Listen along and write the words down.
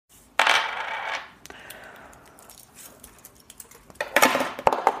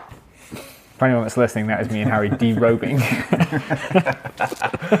For anyone that's listening, that is me and Harry derobing.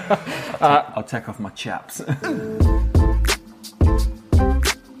 I'll take off my chaps.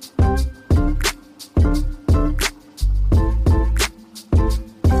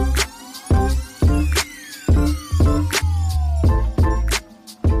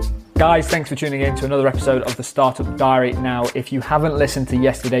 Guys, thanks for tuning in to another episode of the Startup Diary. Now, if you haven't listened to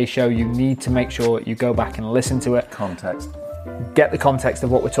yesterday's show, you need to make sure you go back and listen to it. Context. Get the context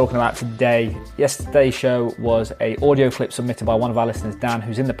of what we're talking about today. Yesterday's show was an audio clip submitted by one of our listeners, Dan,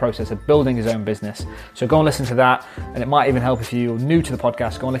 who's in the process of building his own business. So go and listen to that, and it might even help if you're new to the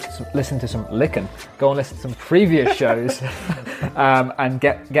podcast. Go and listen to some previous shows and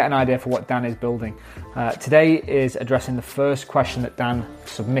get an idea for what Dan is building. Today is addressing the first question that Dan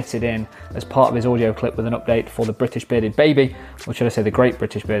submitted in as part of his audio clip with an update for the British Bearded Baby, or should I say the Great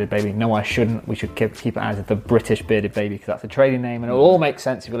British Bearded Baby? No, I shouldn't. We should keep it as the British Bearded Baby because that's a trading name, and it'll all make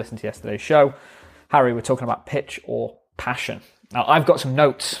sense if you listen to yesterday's show. Harry, we're talking about pitch or passion. Now, I've got some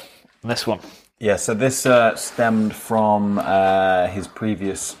notes on this one. Yeah, so this stemmed from his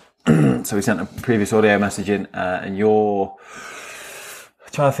previous... so he sent a previous audio message in, and you're...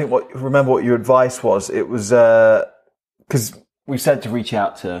 trying to think remember what your advice was. It was because we said to reach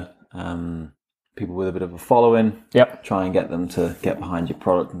out to people with a bit of a following. Yep. Try and get them to get behind your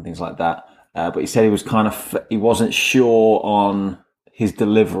product and things like that. But he said he wasn't sure on his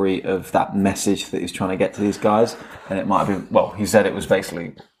delivery of that message that he's trying to get to these guys, and it might have been. He said it was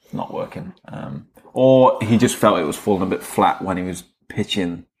basically not working, or he just felt it was falling a bit flat when he was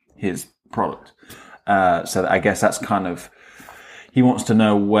pitching his product. So I guess that's kind of. He wants to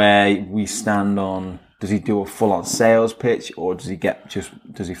know where we stand on, does he do a full-on sales pitch, or does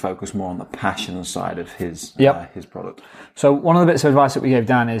he focus more on the passion side of his product? So one of the bits of advice that we gave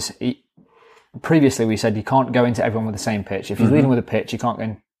Dan is, previously we said you can't go into everyone with the same pitch. If he's leading with a pitch, you can't go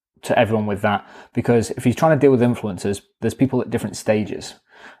into everyone with that, because if he's trying to deal with influencers, there's people at different stages.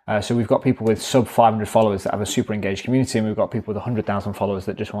 So we've got people with sub 500 followers that have a super engaged community, and we've got people with 100,000 followers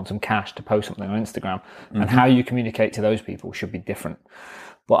that just want some cash to post something on Instagram. And how you communicate to those people should be different.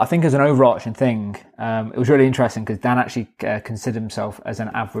 But I think as an overarching thing, it was really interesting because Dan actually considered himself as an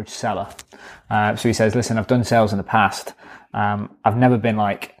average seller. So he says, listen, I've done sales in the past. I've never been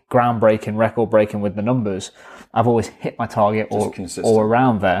like groundbreaking, record breaking with the numbers. I've always hit my target or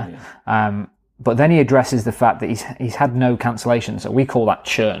around there. Yeah. But then he addresses the fact that he's had no cancellations. So we call that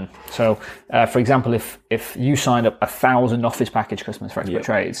churn. So, for example, if you signed up 1,000 office package customers for Expert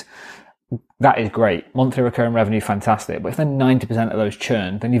Trades, that is great. Monthly recurring revenue, fantastic. But if then 90% of those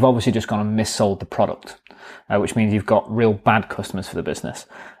churn, then you've obviously just gone and missold the product, which means you've got real bad customers for the business.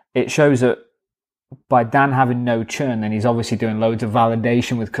 It shows that by Dan having no churn, then he's obviously doing loads of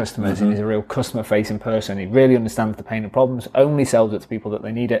validation with customers, and he's a real customer-facing person. He really understands the pain and problems, only sells it to people that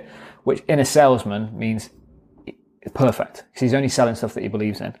they need it, which in a salesman means it's perfect, because he's only selling stuff that he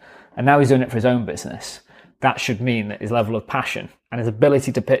believes in. And now he's doing it for his own business. That should mean that his level of passion and his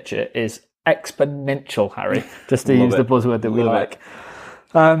ability to pitch it is exponential, Harry, just to use the buzzword that we like.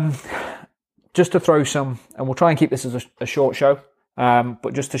 Just to throw some, and we'll try and keep this as a short show,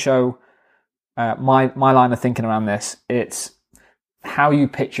 but just to show... my line of thinking around this, it's how you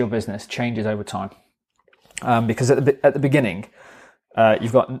pitch your business changes over time. Because at the beginning,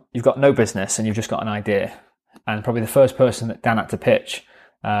 you've got no business and you've just got an idea, and probably the first person that Dan had to pitch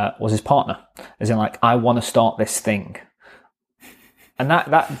was his partner, as in like, I want to start this thing, and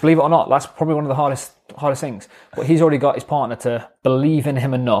that believe it or not, that's probably one of the hardest things. But he's already got his partner to believe in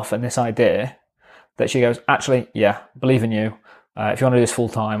him enough and this idea that she goes, actually, yeah, believe in you. If you want to do this full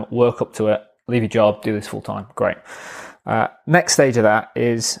time, work up to it. Leave your job, do this full time. Great. Next stage of that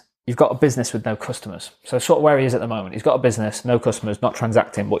is you've got a business with no customers. So sort of where he is at the moment. He's got a business, no customers, not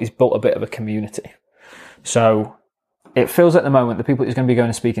transacting, but he's built a bit of a community. So it feels at the moment the people he's going to be going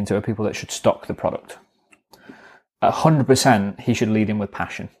and speaking to are people that should stock the product. 100% he should lead in with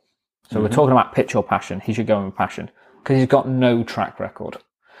passion. So we're talking about pitch or passion. He should go in with passion because he's got no track record.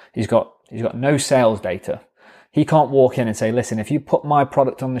 He's got no sales data. He can't walk in and say, listen, if you put my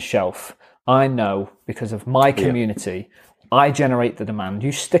product on the shelf, I know because of my community, I generate the demand.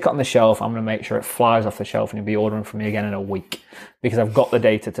 You stick it on the shelf, I'm going to make sure it flies off the shelf and you'll be ordering from me again in a week because I've got the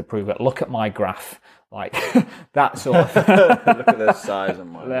data to prove it. Look at my graph. Like that sort of... Look at the size of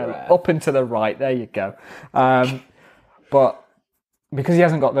my graph. Up and to the right. There you go. But because he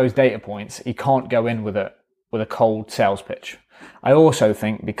hasn't got those data points, he can't go in with a cold sales pitch. I also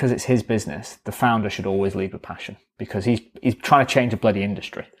think because it's his business, the founder should always lead with passion because he's trying to change a bloody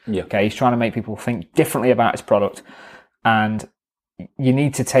industry. Yeah. Okay, he's trying to make people think differently about his product, and you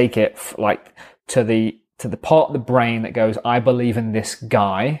need to take it like to the part of the brain that goes, I believe in this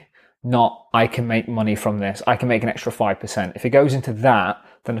guy, not I can make money from this, I can make an extra 5%. If it goes into that,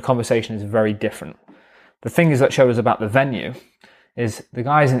 then the conversation is very different. The thing is that showed us about the venue is the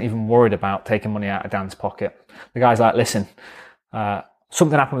guy isn't even worried about taking money out of Dan's pocket. The guy's like, listen,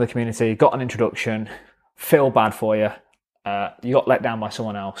 something happened with the community, got an introduction, feel bad for you, you got let down by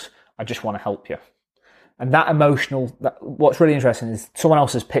someone else, I just want to help you. And that what's really interesting is someone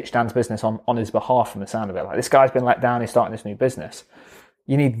else has pitched Dan's business on his behalf from the sound of it. Like, this guy's been let down, he's starting this new business.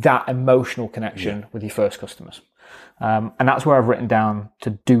 You need that emotional connection with your first customers. And that's where I've written down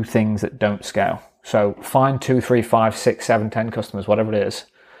to do things that don't scale. So find 2, 3, 5, 6, 7, 10 customers, whatever it is,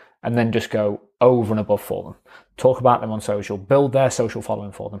 and then just go over and above for them. Talk about them on social, build their social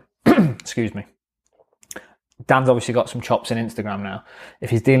following for them. Excuse me. Dan's obviously got some chops in Instagram now. If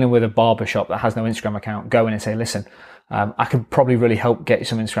he's dealing with a barber shop that has no Instagram account, go in and say, listen, I could probably really help get you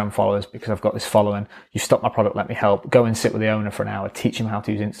some Instagram followers because I've got this following. You stopped my product, let me help. Go and sit with the owner for an hour, teach him how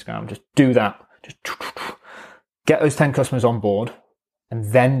to use Instagram. Just do that. Just get those 10 customers on board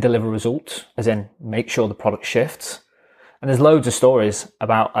and then deliver results, as in make sure the product shifts. And there's loads of stories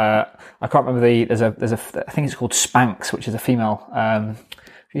about, I can't remember I think it's called Spanx, which is a female. Have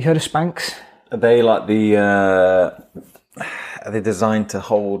you heard of Spanx? Are they like are they designed to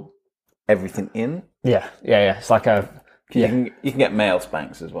hold everything in? Yeah. It's like You can get male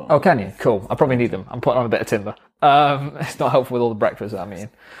Spanx as well. Oh, can you? Cool. I probably need them. I'm putting on a bit of timber. It's not helpful with all the breakfast that I'm eating.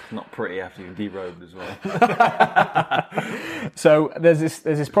 Not pretty after you've derobed as well. So there's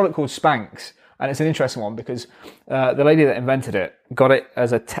this product called Spanx, and it's an interesting one because the lady that invented it got it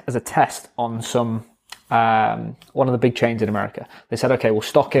as a test on some one of the big chains in America. They said, okay, we'll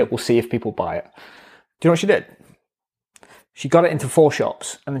stock it. We'll see if people buy it. Do you know what she did? She got it into 4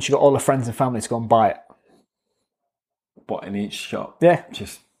 shops, and then she got all her friends and family to go and buy it. What, in each shop? Yeah.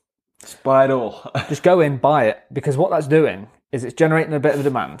 Just buy it all. Just go in, buy it, because what that's doing is it's generating a bit of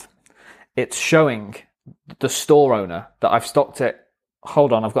demand. It's showing the store owner that I've stocked it.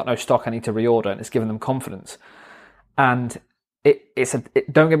 Hold on, I've got no stock. I need to reorder, and it's giving them confidence. And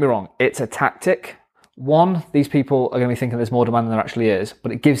don't get me wrong, it's a tactic. One, these people are going to be thinking there's more demand than there actually is,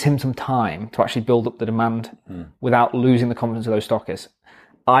 but it gives him some time to actually build up the demand without losing the confidence of those stockists.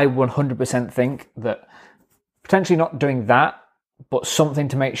 I 100% think that potentially not doing that, but something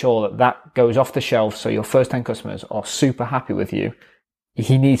to make sure that goes off the shelf so your first 10 customers are super happy with you.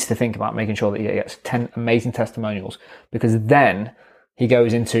 He needs to think about making sure that he gets 10 amazing testimonials, because then he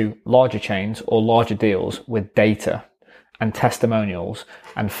goes into larger chains or larger deals with data and testimonials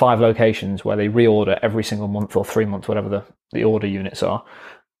and 5 locations where they reorder every single month or 3 months, whatever the order units are.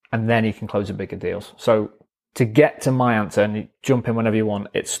 And then he can close the bigger deals. So to get to my answer, and you jump in whenever you want,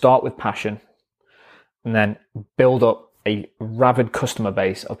 it's start with passion and then build up a rabid customer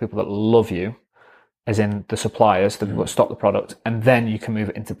base of people that love you, as in the suppliers, the people that stock the product, and then you can move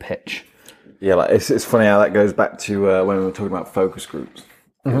it into pitch. Yeah, like it's funny how that goes back to when we were talking about focus groups.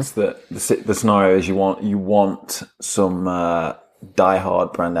 It's that the scenario is you want some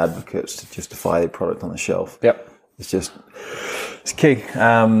diehard brand advocates to justify the product on the shelf. Yep, it's key.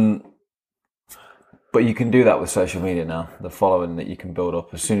 But you can do that with social media now. The following that you can build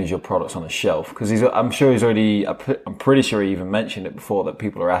up as soon as your product's on the shelf, because I'm pretty sure he even mentioned it before that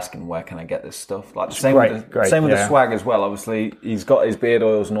people are asking, where can I get this stuff? Like the same with the swag as well. Obviously, he's got his beard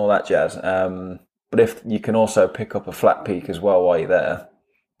oils and all that jazz. But if you can also pick up a flat peak as well while you're there,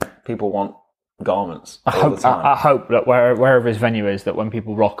 people want garments all the time. I hope that wherever his venue is, that when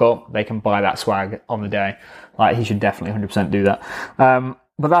people rock up, they can buy that swag on the day. Like, he should definitely 100% do that.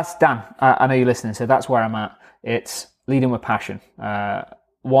 But that's Dan. I know you're listening, so that's where I'm at. It's leading with passion.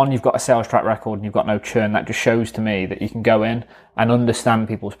 One, you've got a sales track record and you've got no churn. That just shows to me that you can go in and understand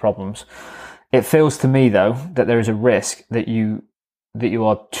people's problems. It feels to me, though, that there is a risk that you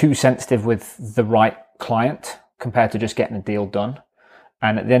are too sensitive with the right client compared to just getting a deal done.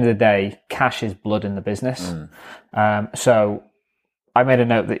 And at the end of the day, cash is blood in the business. So I made a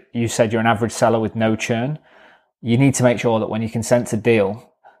note that you said you're an average seller with no churn. You need to make sure that when you can sense a deal,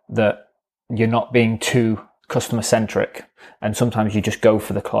 that you're not being too customer centric, and sometimes you just go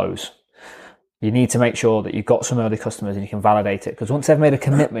for the close. You need to make sure that you've got some early customers and you can validate it, because once they've made a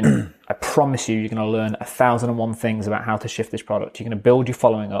commitment, I promise you're going to learn 1,001 things about how to shift this product. You're going to build your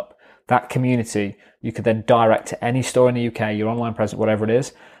following up. That community you could then direct to any store in the UK, your online presence, whatever it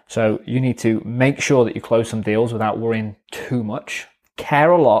is. So you need to make sure that you close some deals without worrying too much.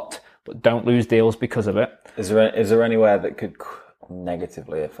 Care a lot, but don't lose deals because of it. Is there anywhere that could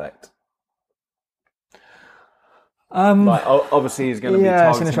negatively affect? Like, obviously, he's going to be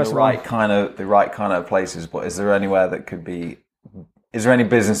targeting the right kind of places. But is there anywhere that could be? Is there any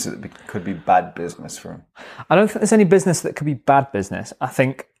business that could be bad business for him? I don't think there's any business that could be bad business. I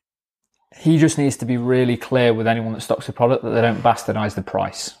think He just needs to be really clear with anyone that stocks a product that they don't bastardize the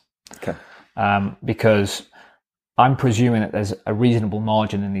price. Okay. Because I'm presuming that there's a reasonable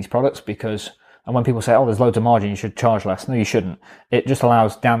margin in these products and when people say, oh, there's loads of margin, you should charge less. No, you shouldn't. It just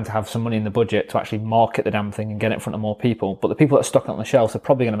allows Dan to have some money in the budget to actually market the damn thing and get it in front of more people. But the people that are stocking it on the shelves are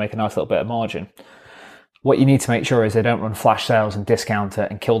probably going to make a nice little bit of margin. What you need to make sure is they don't run flash sales and discount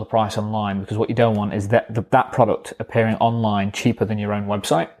it and kill the price online, because what you don't want is that product appearing online cheaper than your own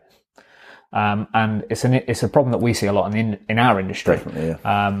website. And it's a problem that we see a lot in our industry. Definitely,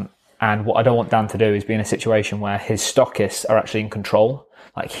 yeah. And what I don't want Dan to do is be in a situation where his stockists are actually in control.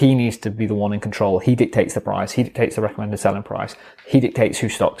 Like, he needs to be the one in control. He dictates the price. He dictates the recommended selling price. He dictates who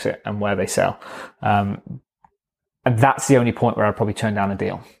stocks it and where they sell. And that's the only point where I'd probably turn down a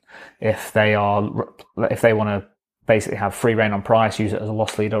deal. If they want to basically have free reign on price, use it as a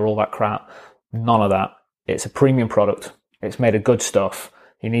loss leader, all that crap, none of that. It's a premium product. It's made of good stuff.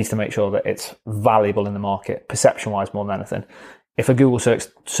 He needs to make sure that it's valuable in the market, perception-wise more than anything. If a Google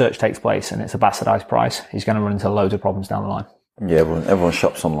search takes place and it's a bastardized price, he's going to run into loads of problems down the line. Yeah, everyone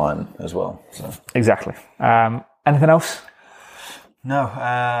shops online as well. So. Exactly. Anything else? No,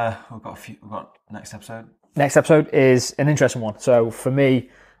 we've got next episode. Next episode is an interesting one. So for me,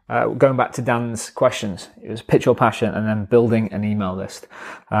 going back to Dan's questions, it was pitch your passion and then building an email list.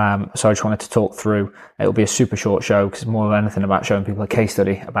 So I just wanted to talk through. It'll be a super short show because more than anything about showing people a case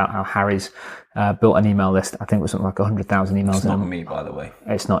study about how Harry's built an email list. I think it was something like 100,000 emails. It's not me, by the way.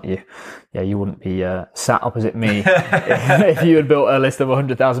 It's not you. Yeah, you wouldn't be sat opposite me if you had built a list of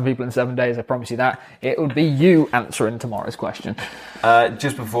 100,000 people in 7 days. I promise you that. It would be you answering tomorrow's question.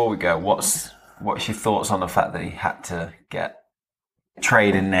 Just before we go, what's your thoughts on the fact that he had to get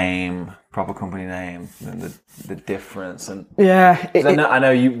trading name, proper company name, and the difference? And yeah, I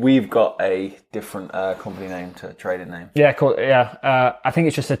know we've got a different company name to trading name. Yeah, cool. Yeah, I think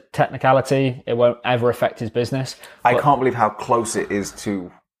it's just a technicality. It won't ever affect his business. I can't believe how close it is to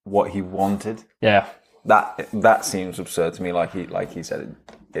what he wanted. Yeah, that seems absurd to me. Like he said,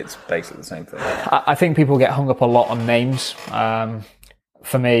 it's basically the same thing. I think people get hung up a lot on names.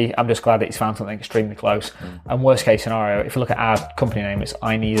 For me, I'm just glad that he's found something extremely close. And worst case scenario, if you look at our company name, it's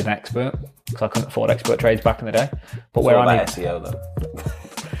I Need an Expert, because I couldn't afford expert trades back in the day. But where I need SEO though.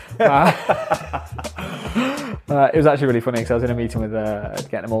 It was actually really funny because I was in a meeting with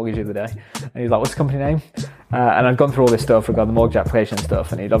getting a mortgage the other day, and he was like, "What's the company name?" And I'd gone through all this stuff regarding the mortgage application and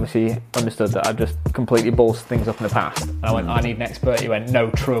stuff, and he'd obviously understood that I'd just completely ballsed things up in the past. And I went, "I need an expert." He went, "No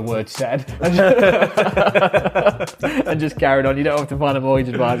truer word said," and just carried on. You don't have to find a mortgage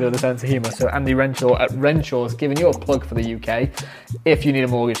advisor with a sense of humour. So Andy Renshaw at Renshaw's giving you a plug for the UK. If you need a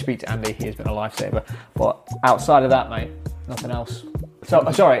mortgage, speak to Andy. He has been a lifesaver. But outside of that, mate, nothing else. So,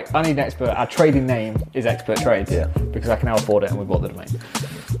 sorry, I Need an Expert. Our trading name is Expert Trades. Yeah. Because I can now afford it and we bought the domain.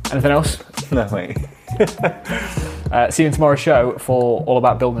 Anything else? No, mate. See you in tomorrow's show for all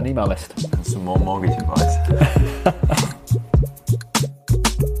about building an email list. And some more mortgage advice.